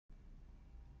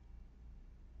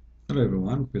Hello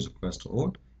everyone, peace of Christ to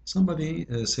all. Somebody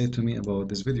said to me about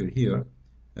this video here.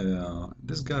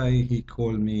 This guy, he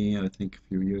called me, I think a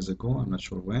few years ago, I'm not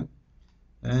sure when,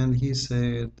 and he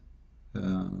said,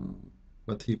 uh,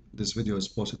 this video is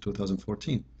posted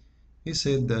 2014. He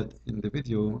said that in the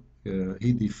video,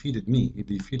 he defeated me, he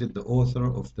defeated the author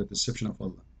of The Deception of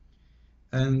Allah.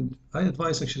 And I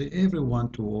advise actually everyone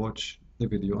to watch the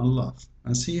video and laugh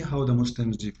and see how the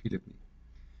Muslims defeated me.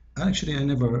 Actually, I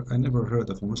never heard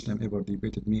of a Muslim ever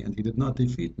debated me and he did not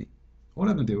defeat me. All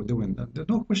of them they win. There's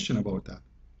no question about that.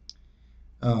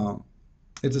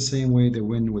 It's the same way they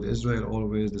win with Israel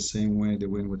always, the same way they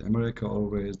win with America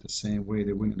always, the same way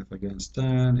they win in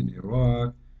Afghanistan, in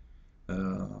Iraq,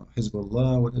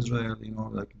 Hezbollah with Israel. You know,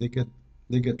 like they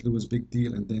get lose big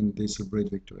deal and then they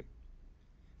celebrate victory.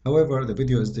 However, the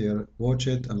video is there. Watch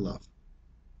it and laugh.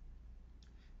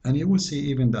 And you will see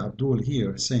even the Abdul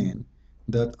here saying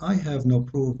that I have no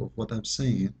proof of what I'm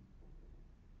saying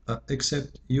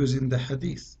except using the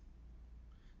hadith.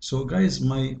 So guys,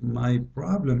 my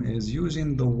problem is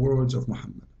using the words of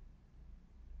Muhammad.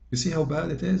 You see how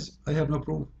bad it is? I have no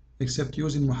proof except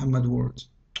using Muhammad words.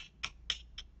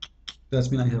 That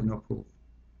means I have no proof.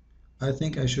 I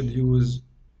think I should use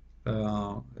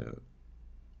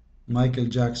Michael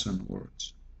Jackson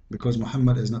words because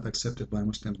Muhammad is not accepted by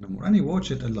Muslims no more. And he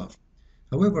watch it and laugh.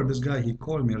 However, this guy, he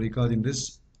called me regarding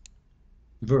this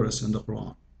verse in the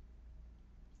Quran,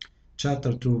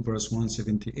 chapter 2, verse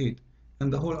 178.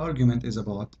 And the whole argument is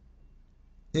about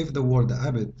if the word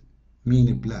abid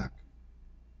means black.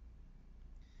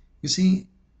 You see,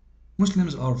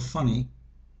 Muslims are funny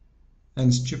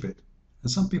and stupid. And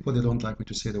some people, they don't like me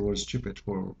to say the word stupid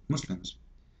for Muslims.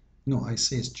 No, I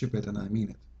say stupid and I mean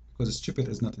it. Because stupid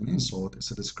is not an insult,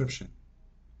 it's a description.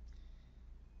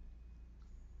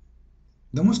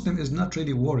 The Muslim is not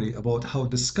really worried about how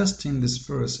disgusting this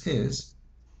verse is.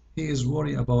 He is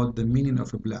worried about the meaning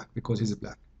of a black because he's a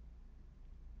black.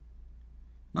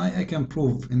 Now I can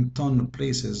prove in ton of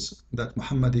places that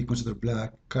Muhammad, he considered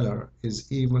black color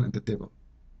is evil and the devil.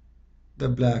 The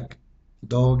black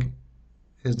dog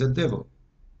is the devil,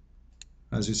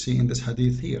 as you see in this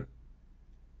hadith here.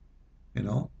 You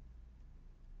know,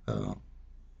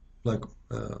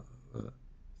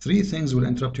 three things will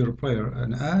interrupt your prayer: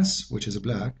 an ass, which is a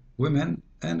black, women,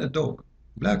 and a dog.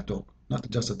 Black dog, not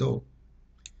just a dog.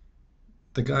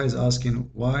 The guy is asking,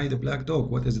 why the black dog?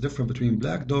 What is the difference between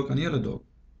black dog and yellow dog?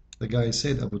 The guy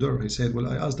said, Abu Dhur, he said, well,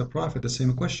 I asked the Prophet the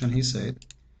same question. He said,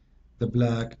 the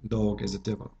black dog is the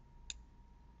devil.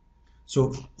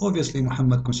 So obviously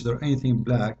Muhammad considered anything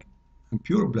black and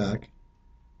pure black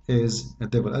is a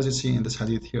devil, as you see in this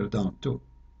hadith here down too.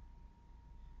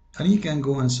 And you can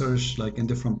go and search like in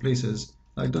different places.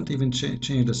 Like don't even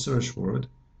change the search word.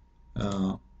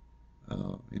 You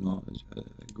know,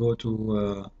 go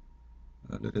to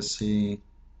let us see.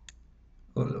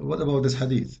 What about this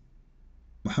hadith?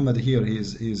 Muhammad here,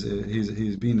 he's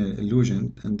been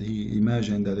illusioned and he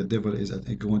imagined that the devil is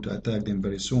going to attack them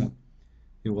very soon.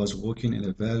 He was walking in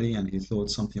a valley and he thought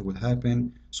something would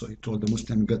happen. So he told the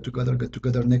Muslim, get together,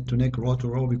 neck to neck, row to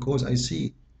row, because I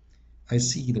see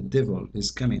the devil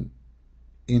is coming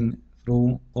in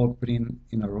through opening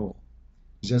in a row,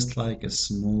 just like a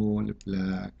small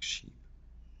black sheep.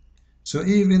 So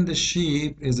even the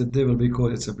sheep is a devil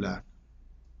because it's a black.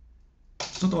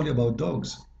 It's not only about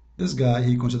dogs. This guy,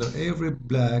 he considered every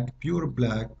black, pure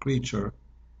black creature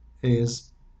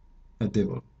is a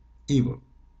devil, evil.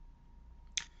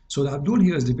 So the Abdul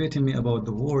here is debating me about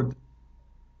the word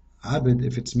abid,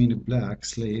 if it's meaning black,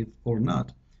 slave or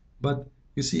not. But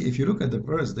you see, if you look at the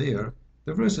verse there,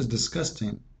 the verse is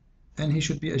disgusting and he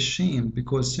should be ashamed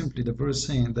because simply the verse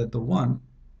saying that the one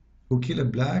who kill a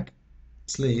black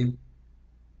slave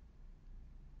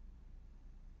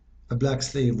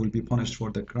will be punished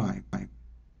for the crime.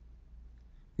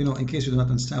 You know, in case you do not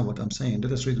understand what I'm saying,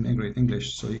 let us read in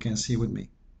English so you can see with me,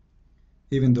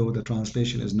 even though the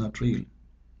translation is not real.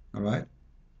 All right.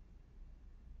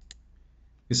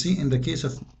 You see, in the case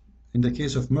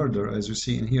of murder, as you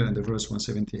see in here in the verse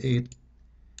 178,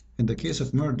 in the case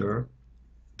of murder,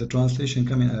 the translation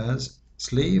coming as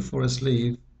slave for a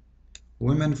slave,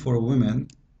 woman for a woman,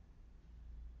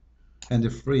 and a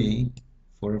free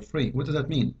for a free. What does that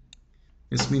mean?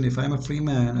 It means if I'm a free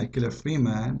man, I kill a free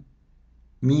man,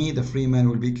 me, the free man,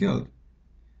 will be killed.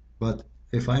 But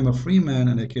if I'm a free man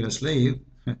and I kill a slave,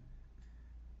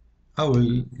 I will,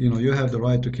 you know, you have the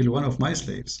right to kill one of my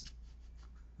slaves.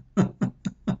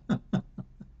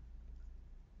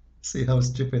 See how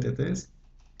stupid it is?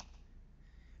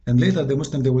 And later the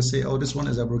Muslim, they will say, oh, this one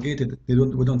is abrogated. We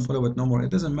don't follow it no more.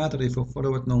 It doesn't matter if you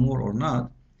follow it no more or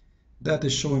not. That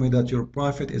is showing me that your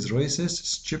prophet is racist,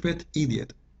 stupid,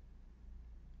 idiot.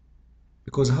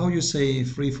 Because how you say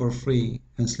free for free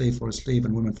and slave for slave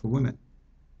and women for women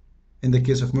in the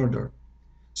case of murder?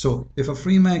 So if a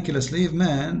free man kill a slave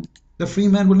man, the free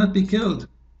man will not be killed.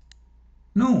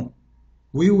 No,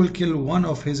 we will kill one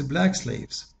of his black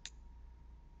slaves.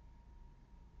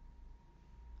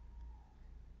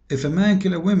 If a man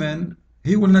kill a woman,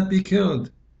 he will not be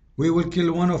killed. We will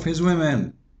kill one of his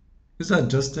women. Is that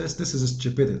justice? This is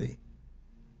stupidity.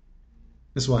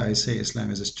 That's why I say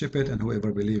Islam is stupid and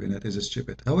whoever believes in it is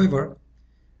stupid. However,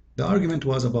 the argument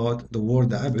was about the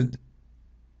word abd,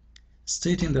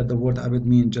 stating that the word abd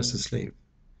means just a slave.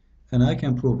 And I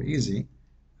can prove easy,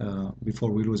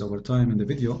 before we lose our time in the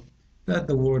video, that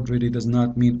the word really does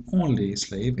not mean only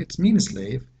slave. It means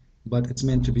slave, but it's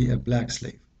meant to be a black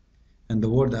slave. And the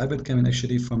word abd came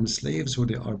actually from slaves who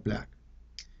they are black.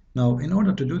 Now, in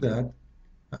order to do that,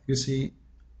 you see,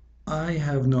 I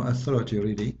have no authority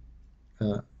really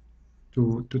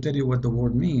to tell you what the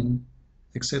word means,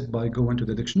 except by going to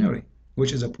the dictionary,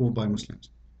 which is approved by Muslims.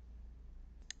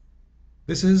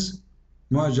 This is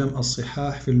معجم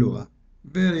الصحاح في اللغة,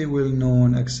 very well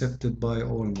known, accepted by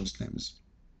all Muslims.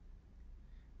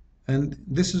 And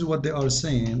this is what they are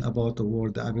saying about the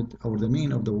word abd, or the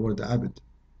meaning of the word abd.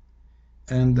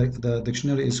 And the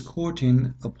dictionary is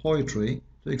quoting a poetry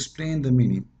to explain the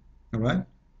meaning. All right.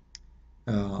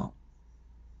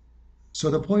 So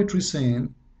the poetry is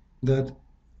saying that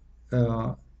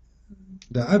the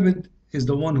abd is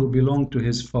the one who belonged to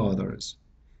his fathers,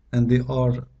 and they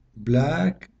are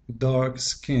black, dark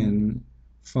skin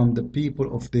from the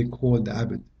people of they called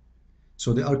abd.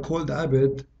 So they are called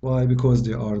abd. Why? Because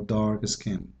they are dark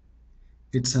skin.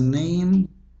 It's a name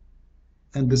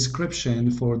and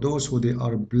description for those who they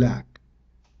are black.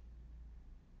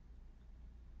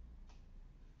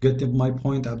 Get my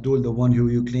point, Abdul, the one who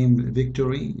you claim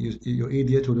victory, you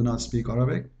idiot who do not speak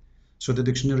Arabic. So the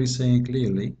dictionary is saying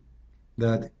clearly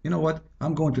that, you know what,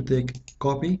 I'm going to take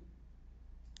copy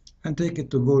and take it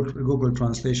to Google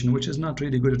Translation, which is not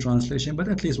really good translation, but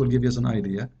at least will give us an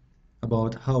idea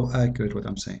about how accurate what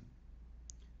I'm saying.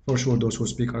 For sure, those who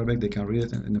speak Arabic, they can read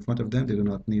it in front of them. They do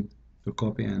not need to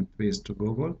copy and paste to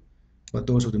Google. But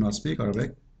those who do not speak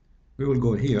Arabic, we will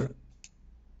go here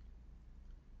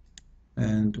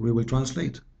and we will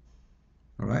translate.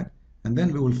 All right, and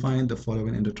then we will find the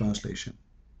following in the translation.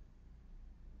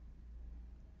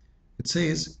 It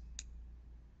says,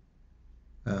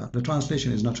 the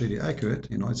translation is not really accurate,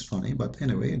 you know, it's funny, but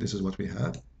anyway, this is what we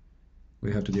have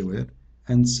to deal with it.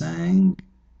 And sang,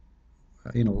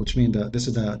 you know, which means that this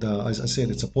is as I said,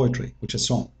 it's a poetry, which is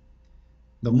song.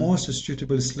 The most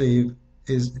suitable slave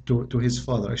is to his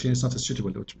father. Actually, it's not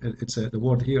suitable. It's the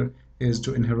word here is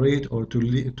to inherit or to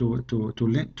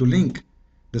link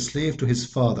the slave to his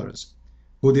fathers,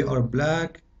 who they are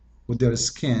black with their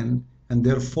skin, and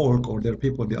their folk or their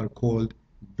people, they are called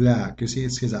black. You see,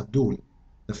 it says Abdul.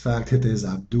 The fact it is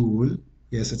Abdul,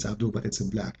 yes, it's Abdul, but it's a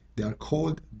black. They are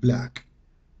called black.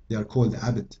 They are called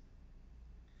abd.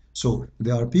 So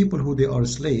there are people who they are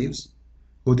slaves,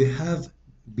 who they have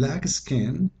black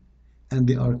skin, and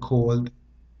they are called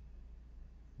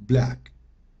black,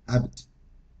 abd,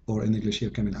 or in English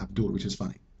here coming Abdul, which is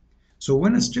funny. So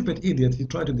when a stupid idiot, he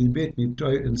tried to debate me,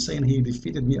 and saying he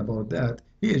defeated me about that,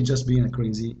 he is just being a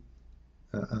crazy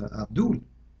Abdul,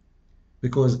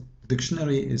 because the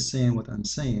dictionary is saying what I'm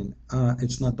saying.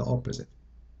 It's not the opposite.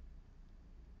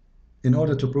 In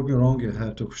order to prove me wrong, you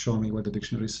have to show me what the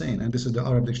dictionary is saying, and this is the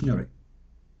Arab dictionary.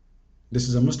 This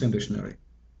is a Muslim dictionary.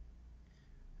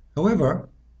 However,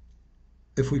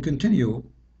 if we continue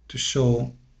to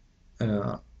show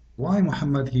why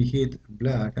Muhammad he hate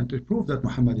black, and to prove that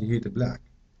Muhammad he hated black,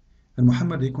 and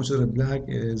Muhammad he considered black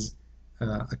is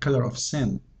a color of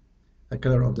sin, a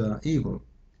color of the evil,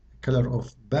 a color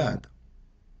of bad.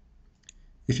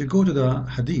 If you go to the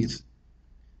hadith,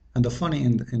 and the funny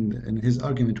in his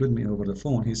argument with me over the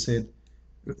phone, he said,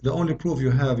 the only proof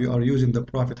you have, you are using the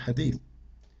Prophet hadith.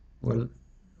 Well,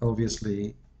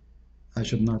 obviously, I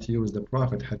should not use the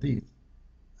Prophet hadith.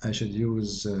 I should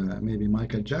use maybe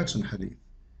Michael Jackson hadith,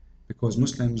 because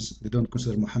Muslims, they don't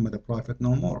consider Muhammad a prophet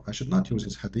no more. I should not use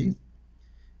his hadith.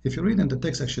 If you read in the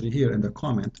text actually here in the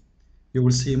comment, you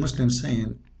will see Muslims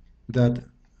saying that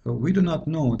we do not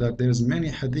know that there's many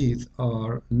hadith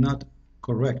are not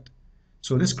correct.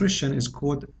 So this Christian is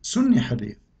called Sunni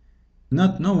hadith,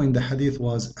 not knowing the hadith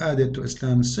was added to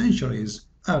Islam centuries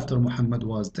after Muhammad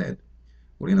was dead.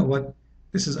 Well, you know what?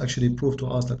 This is actually proof to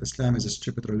us that Islam is a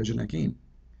stupid religion again.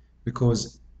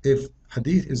 Because if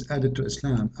hadith is added to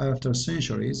Islam after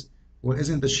centuries, well,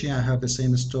 isn't the Shia have the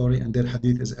same story and their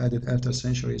hadith is added after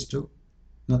centuries too?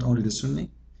 not only the Sunni,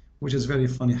 which is very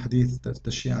funny hadith that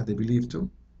the Shia they believe too.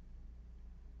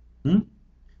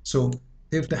 So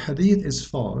if the hadith is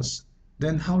false,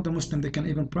 then how the Muslim they can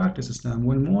even practice Islam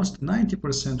when most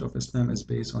 90% of Islam is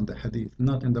based on the hadith,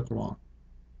 not in the Quran.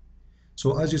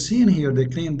 So as you see in here, they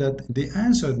claim that they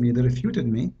answered me, they refuted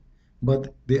me,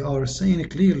 but they are saying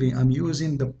clearly I'm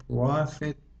using the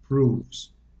Prophet proofs.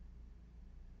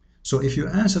 So if you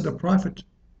answer the Prophet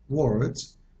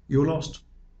words, you lost.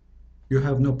 You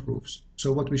have no proofs.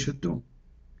 So what we should do?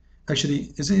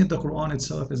 Actually, isn't it the Quran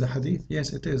itself is a hadith?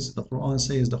 Yes, it is. The Quran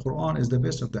says the Quran is the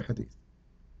best of the hadith.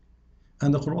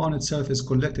 And the Quran itself is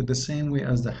collected the same way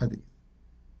as the hadith.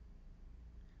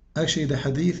 Actually, the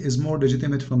hadith is more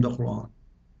legitimate from the Quran.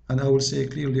 And I will say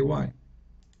clearly why.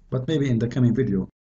 But maybe in the coming video.